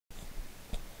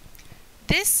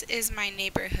This is my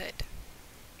neighborhood.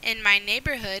 In my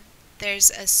neighborhood, there's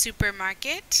a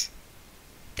supermarket,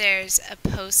 there's a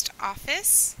post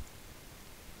office,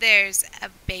 there's a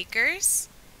baker's,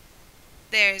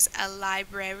 there's a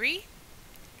library,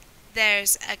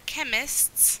 there's a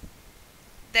chemist's,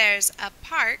 there's a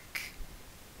park,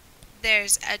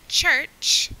 there's a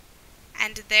church,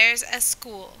 and there's a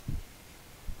school.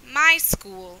 My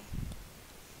school.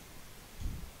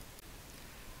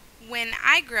 When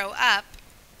I grow up,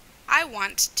 I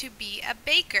want to be a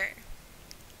baker.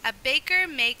 A baker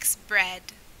makes bread.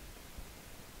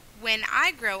 When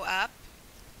I grow up,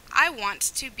 I want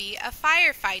to be a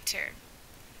firefighter.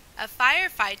 A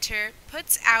firefighter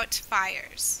puts out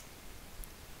fires.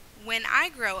 When I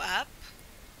grow up,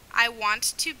 I want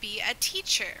to be a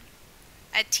teacher.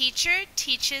 A teacher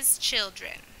teaches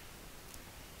children.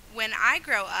 When I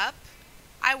grow up,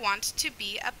 I want to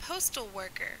be a postal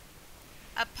worker.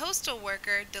 A postal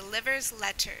worker delivers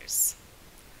letters.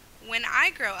 When I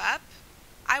grow up,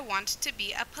 I want to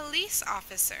be a police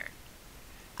officer.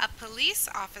 A police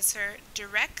officer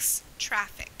directs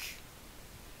traffic.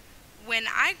 When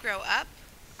I grow up,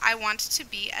 I want to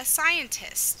be a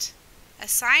scientist. A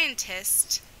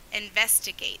scientist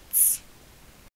investigates.